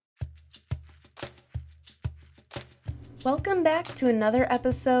Welcome back to another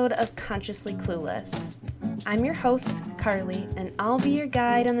episode of Consciously Clueless. I'm your host, Carly, and I'll be your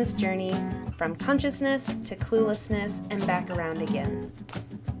guide on this journey from consciousness to cluelessness and back around again.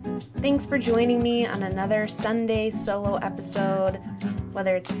 Thanks for joining me on another Sunday solo episode,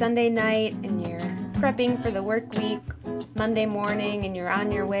 whether it's Sunday night and you're prepping for the work week, Monday morning and you're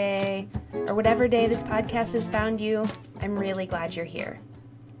on your way, or whatever day this podcast has found you, I'm really glad you're here.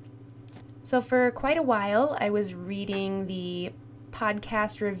 So for quite a while, I was reading the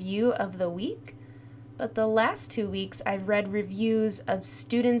podcast review of the week, but the last 2 weeks I've read reviews of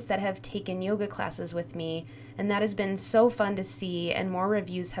students that have taken yoga classes with me, and that has been so fun to see, and more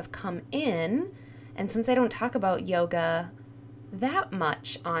reviews have come in. And since I don't talk about yoga that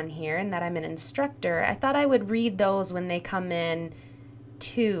much on here and that I'm an instructor, I thought I would read those when they come in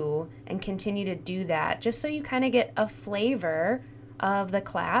too and continue to do that, just so you kind of get a flavor of the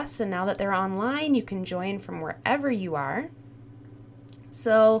class. And now that they're online, you can join from wherever you are.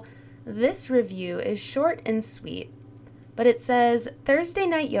 So this review is short and sweet, but it says, Thursday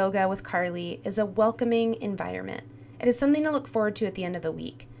night yoga with Carly is a welcoming environment. It is something to look forward to at the end of the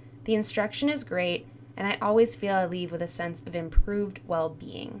week. The instruction is great, and I always feel I leave with a sense of improved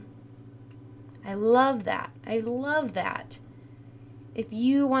well-being. I love that. I love that. If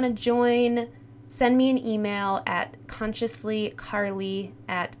you want to join, send me an email at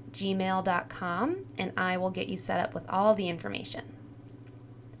consciouslycarly@gmail.com, and I will get you set up with all the information.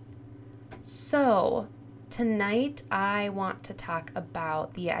 So, tonight I want to talk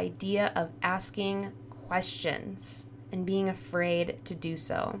about the idea of asking questions and being afraid to do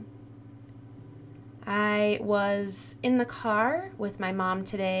so. I was in the car with my mom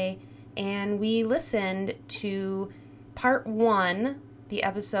today, and we listened to part 1, the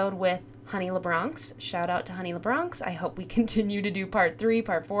episode with Honey LeBronx. Shout out to Honey LeBronx. I hope we continue to do part 3,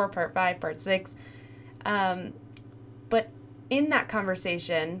 part 4, part 5, part 6. But in that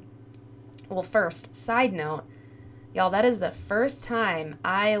conversation, well, first, side note, y'all, that is the first time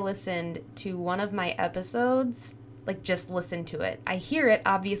I listened to one of my episodes, like just listened to it. I hear it,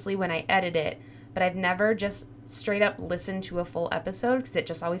 obviously, when I edit it, but I've never just straight up listened to a full episode because it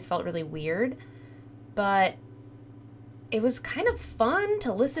just always felt really weird. But it was kind of fun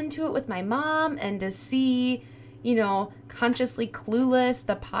to listen to it with my mom and to see, Consciously Clueless,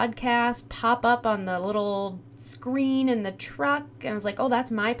 the podcast, pop up on the little screen in the truck. And I was like, oh, that's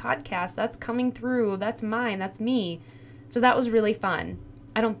my podcast. That's coming through. That's mine. That's me. So that was really fun.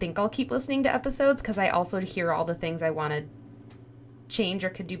 I don't think I'll keep listening to episodes because I also hear all the things I want to change or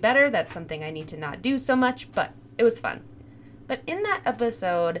could do better. That's something I need to not do so much, but it was fun. But in that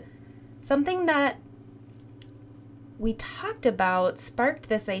episode, something that we talked about sparked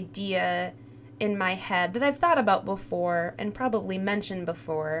this idea in my head that I've thought about before and probably mentioned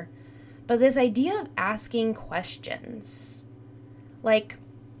before, but this idea of asking questions. Like,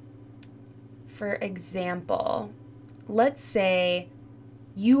 for example, let's say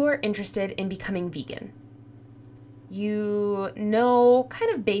you are interested in becoming vegan. You know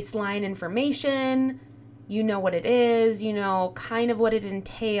kind of baseline information, you know what it is, you know kind of what it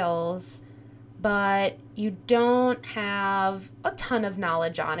entails, but you don't have a ton of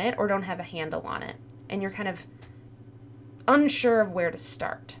knowledge on it or don't have a handle on it, and you're kind of unsure of where to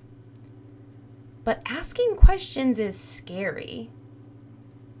start. But asking questions is scary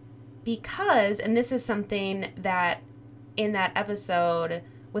because, and this is something that in that episode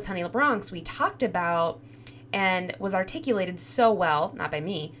with Honey LeBronx we talked about and was articulated so well, not by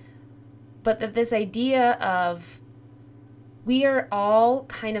me, but that this idea of we are all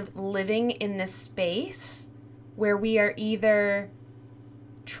kind of living in this space where we are either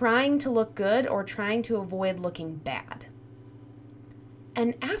trying to look good or trying to avoid looking bad.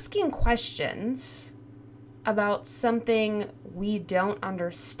 And asking questions about something we don't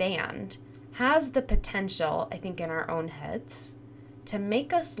understand has the potential, I think, in our own heads, to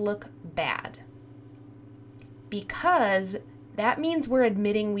make us look bad. Because that means we're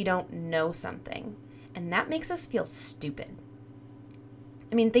admitting we don't know something, and that makes us feel stupid.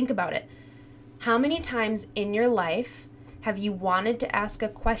 I mean, think about it. How many times in your life have you wanted to ask a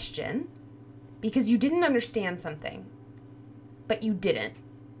question because you didn't understand something, but you didn't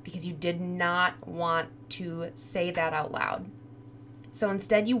because you did not want to say that out loud? So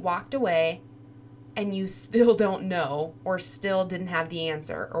instead you walked away and you still don't know or still didn't have the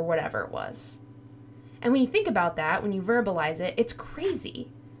answer or whatever it was. And when you think about that, when you verbalize it, it's crazy.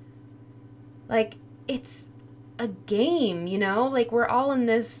 Like, it's a game, like we're all in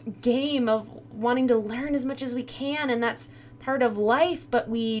this game of wanting to learn as much as we can, and that's part of life, but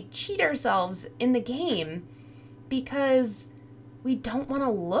we cheat ourselves in the game because we don't want to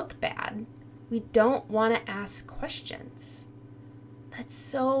look bad. We don't want to ask questions. That's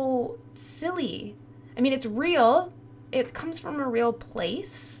so silly. I mean, it's real. It comes from a real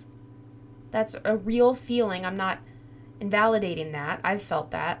place. That's a real feeling. I'm not invalidating that. I've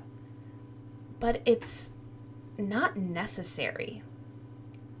felt that. But it's not necessary.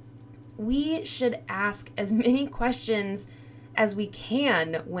 We should ask as many questions as we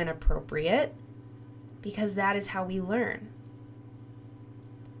can when appropriate, because that is how we learn.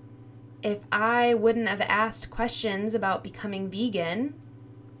 If I wouldn't have asked questions about becoming vegan,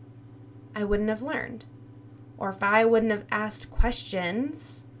 I wouldn't have learned. Or if I wouldn't have asked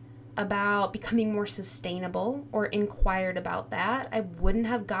questions about becoming more sustainable or inquired about that, I wouldn't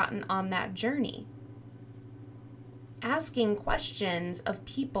have gotten on that journey. Asking questions of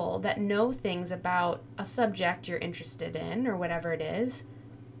people that know things about a subject you're interested in or whatever it is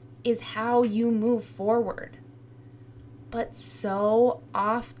how you move forward. But so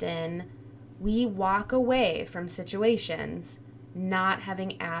often we walk away from situations not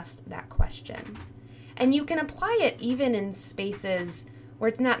having asked that question. And you can apply it even in spaces where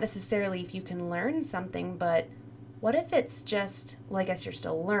it's not necessarily if you can learn something, but what if it's just, well, I guess you're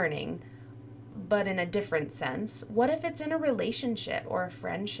still learning, but in a different sense. What if it's in a relationship or a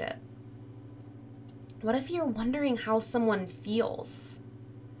friendship? What if you're wondering how someone feels?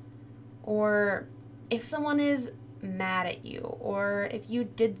 Or if someone is mad at you, or if you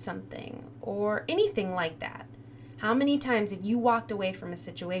did something, or anything like that. How many times have you walked away from a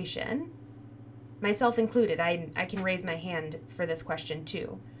situation, myself included, I can raise my hand for this question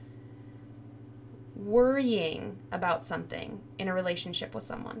too, worrying about something in a relationship with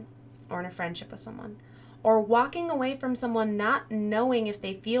someone, or in a friendship with someone, or walking away from someone not knowing if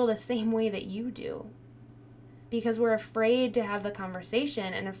they feel the same way that you do, because we're afraid to have the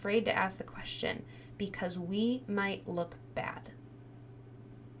conversation and afraid to ask the question, because we might look bad.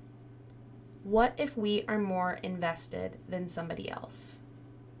 What if we are more invested than somebody else?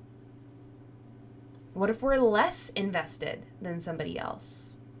 What if we're less invested than somebody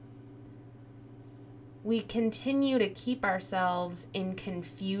else? We continue to keep ourselves in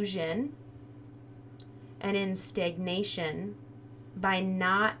confusion and in stagnation by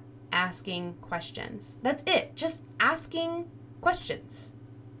not asking questions. That's it. Just asking questions.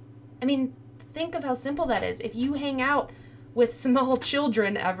 I mean, think of how simple that is. If you hang out with small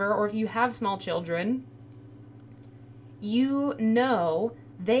children ever, or if you have small children, you know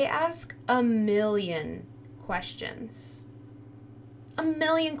they ask a million questions. A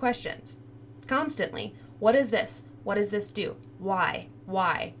million questions. Constantly. What is this? What does this do? Why?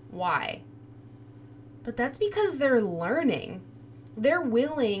 Why? Why? But that's because they're learning. They're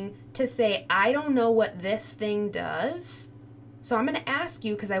willing to say, I don't know what this thing does, so I'm going to ask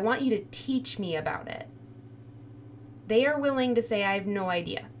you because I want you to teach me about it. They are willing to say, I have no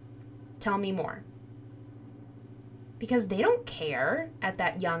idea. Tell me more. Because they don't care at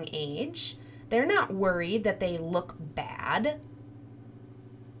that young age. They're not worried that they look bad.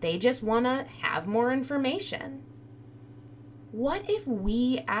 They just want to have more information. What if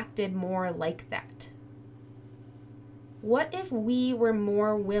we acted more like that? What if we were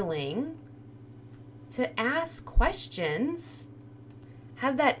more willing to ask questions,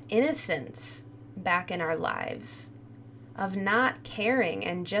 have that innocence back in our lives of not caring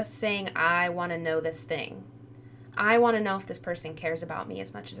and just saying, I want to know this thing. I want to know if this person cares about me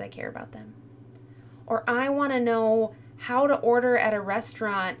as much as I care about them. Or I want to know how to order at a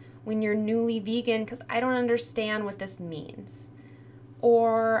restaurant when you're newly vegan because I don't understand what this means.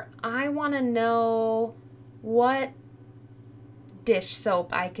 Or I want to know what dish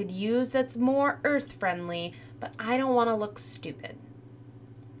soap I could use that's more earth-friendly, but I don't want to look stupid.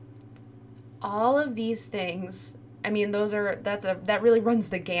 All of these things, I mean, that really runs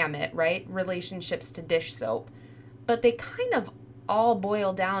the gamut, right? Relationships to dish soap. But they kind of all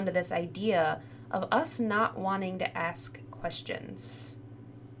boil down to this idea of us not wanting to ask questions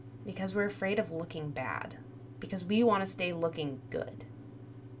because we're afraid of looking bad, because we want to stay looking good.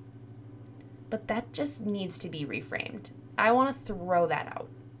 But that just needs to be reframed. I want to throw that out.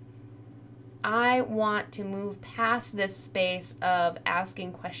 I want to move past this space of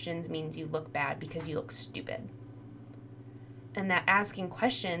asking questions means you look bad because you look stupid. And that asking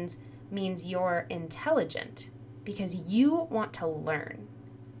questions means you're intelligent because you want to learn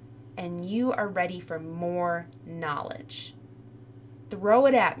and you are ready for more knowledge. Throw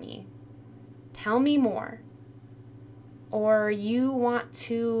it at me. Tell me more. Or you want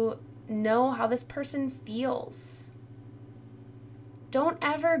to know how this person feels. Don't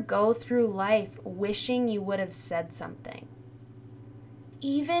ever go through life wishing you would have said something.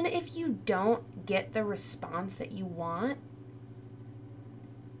 Even if you don't get the response that you want,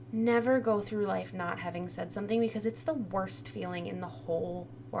 Never go through life not having said something, because it's the worst feeling in the whole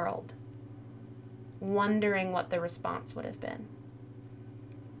world. Wondering what the response would have been.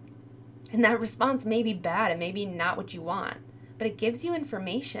 And that response may be bad and maybe not what you want, but it gives you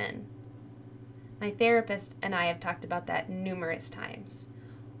information. My therapist and I have talked about that numerous times.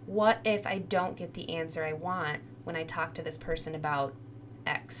 What if I don't get the answer I want when I talk to this person about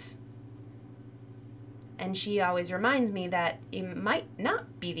X? And she always reminds me that it might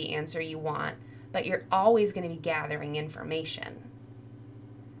not be the answer you want, but you're always going to be gathering information.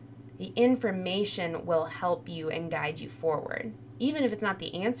 The information will help you and guide you forward. Even if it's not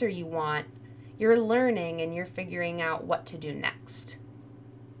the answer you want, you're learning and you're figuring out what to do next.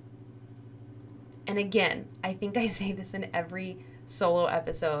 And again, I think I say this in every solo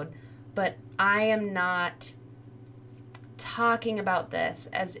episode, but I am not talking about this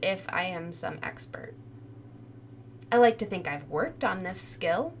as if I am some expert. I like to think I've worked on this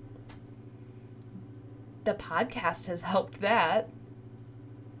skill. The podcast has helped that.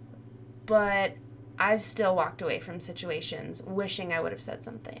 But I've still walked away from situations wishing I would have said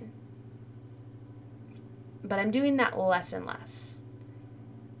something. But I'm doing that less and less.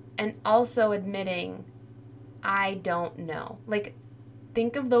 And also admitting I don't know. Like,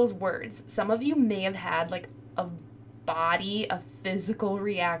 think of those words. Some of you may have had like a physical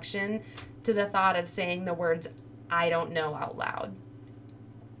reaction to the thought of saying the words I don't know out loud.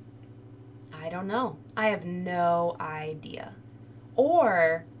 I don't know. I have no idea.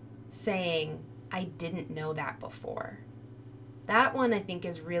 Or saying I didn't know that before. That one I think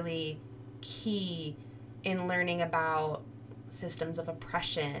is really key in learning about systems of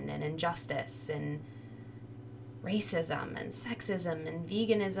oppression and injustice and racism and sexism and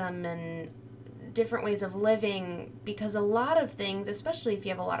veganism and different ways of living, because a lot of things, especially if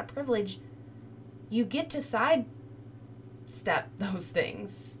you have a lot of privilege, you get to sidestep those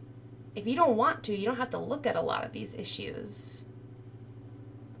things. If you don't want to, you don't have to look at a lot of these issues.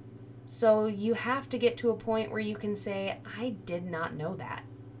 So you have to get to a point where you can say, I did not know that.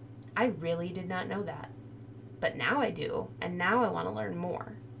 I really did not know that. But now I do, and now I want to learn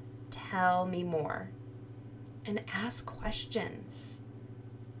more. Tell me more. And ask questions.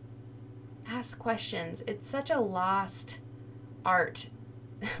 Ask questions. It's such a lost art,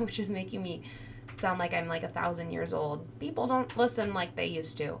 which is making me sound like I'm like 1,000 years old. People don't listen like they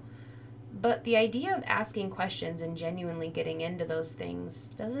used to. But the idea of asking questions and genuinely getting into those things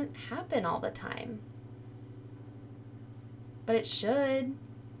doesn't happen all the time. But it should,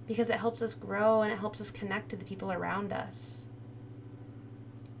 because it helps us grow and it helps us connect to the people around us.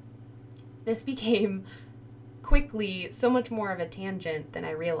 This became quickly so much more of a tangent than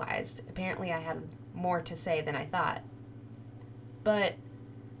I realized. Apparently I had more to say than I thought. But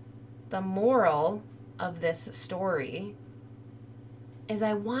the moral of this story is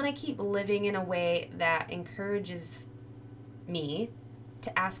I want to keep living in a way that encourages me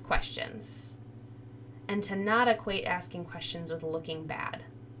to ask questions and to not equate asking questions with looking bad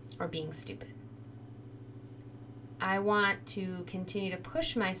or being stupid. I want to continue to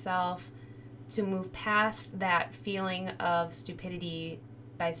push myself to move past that feeling of stupidity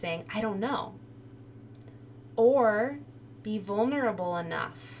by saying, I don't know. Or be vulnerable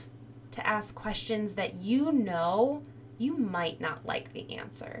enough to ask questions that you know you might not like the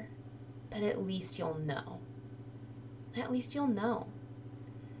answer, but at least you'll know. At least you'll know.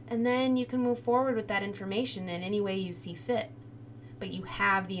 And then you can move forward with that information in any way you see fit, but you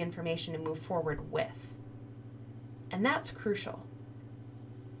have the information to move forward with. And that's crucial.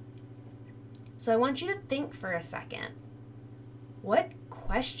 So I want you to think for a second. What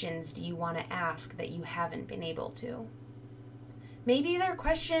questions do you want to ask that you haven't been able to? Maybe they're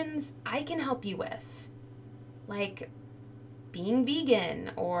questions I can help you with, like being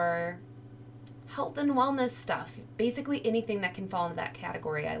vegan or health and wellness stuff. Basically anything that can fall into that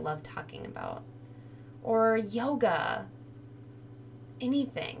category I love talking about. Or yoga.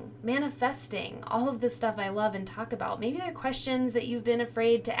 Anything. Manifesting. All of this stuff I love and talk about. Maybe they're questions that you've been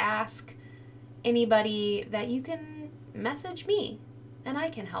afraid to ask anybody that you can message me and I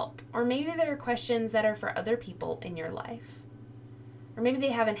can help. Or maybe there are questions that are for other people in your life. Or maybe they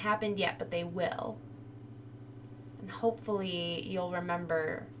haven't happened yet, but they will. And hopefully you'll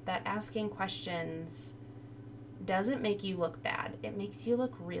remember that asking questions doesn't make you look bad. It makes you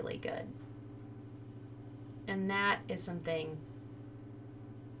look really good. And that is something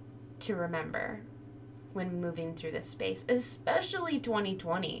to remember when moving through this space, especially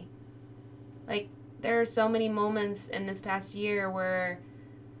 2020. Like, there are so many moments in this past year where,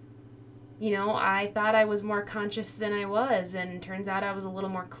 I thought I was more conscious than I was, and turns out I was a little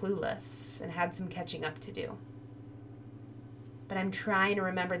more clueless and had some catching up to do. But I'm trying to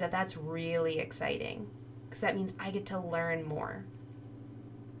remember that that's really exciting, because that means I get to learn more.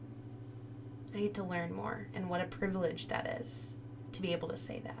 I get to learn more, and what a privilege that is to be able to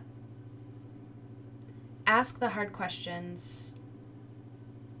say that. Ask the hard questions,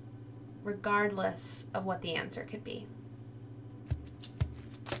 regardless of what the answer could be.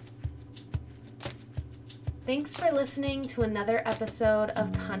 Thanks for listening to another episode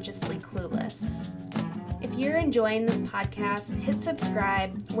of Consciously Clueless. If you're enjoying this podcast, hit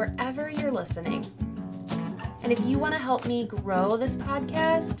subscribe wherever you're listening. And if you want to help me grow this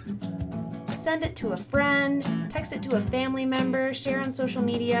podcast, send it to a friend, text it to a family member, share on social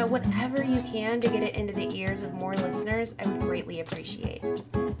media, whatever you can to get it into the ears of more listeners, I would greatly appreciate.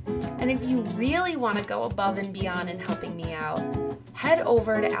 And if you really want to go above and beyond in helping me out, head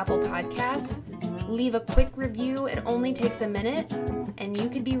over to Apple Podcasts, leave a quick review. It only takes a minute, and you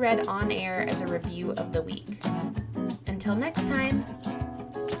could be read on air as a review of the week. Until next time.